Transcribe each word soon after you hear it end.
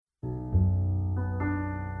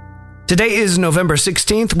Today is November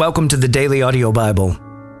 16th. Welcome to the Daily Audio Bible.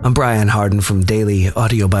 I'm Brian Hardin from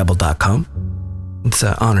dailyaudiobible.com. It's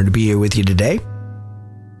an honor to be here with you today.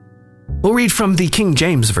 We'll read from the King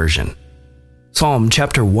James Version, Psalm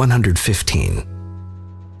chapter 115.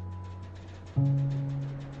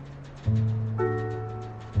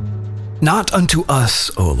 Not unto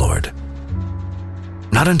us, O Lord,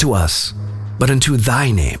 not unto us, but unto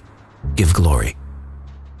thy name give glory,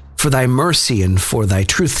 for thy mercy and for thy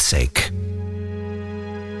truth's sake.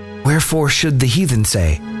 Wherefore should the heathen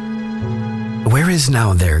say, where is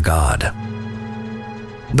now their God?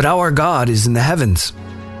 But our God is in the heavens.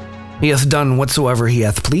 He hath done whatsoever he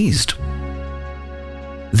hath pleased.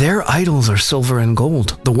 Their idols are silver and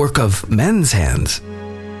gold, the work of men's hands.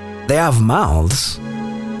 They have mouths,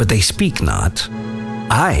 but they speak not.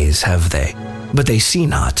 Eyes have they, but they see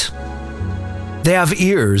not. They have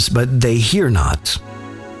ears, but they hear not.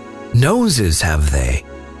 Noses have they,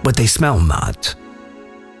 but they smell not.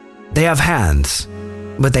 They have hands,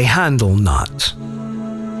 but they handle not.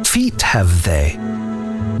 Feet have they,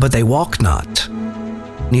 but they walk not.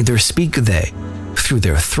 Neither speak they through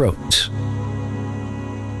their throat.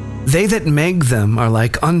 They that make them are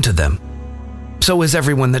like unto them. So is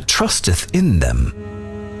everyone that trusteth in them.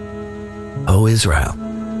 O Israel,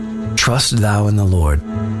 trust thou in the Lord.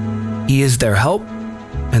 He is their help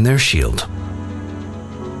and their shield.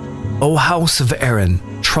 O house of Aaron,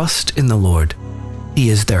 trust in the Lord. He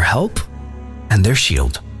is their help and their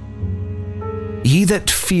shield. Ye that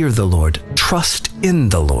fear the Lord, trust in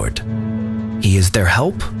the Lord. He is their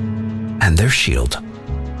help and their shield.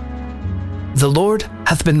 The Lord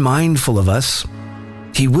hath been mindful of us.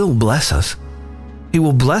 He will bless us. He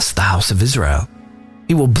will bless the house of Israel.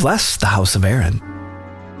 He will bless the house of Aaron.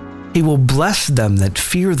 He will bless them that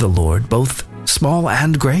fear the Lord, both small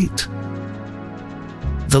and great.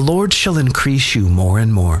 The Lord shall increase you more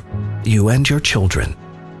and more, you and your children.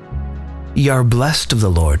 Ye are blessed of the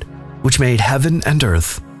Lord, which made heaven and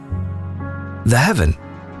earth. The heaven,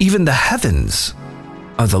 even the heavens,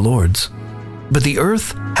 are the Lord's, but the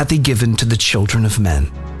earth hath he given to the children of men.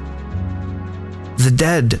 The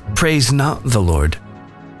dead praise not the Lord,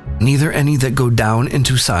 neither any that go down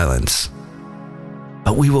into silence.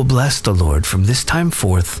 But we will bless the Lord from this time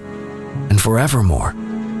forth and forevermore.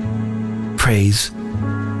 Praise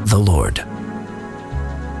the Lord.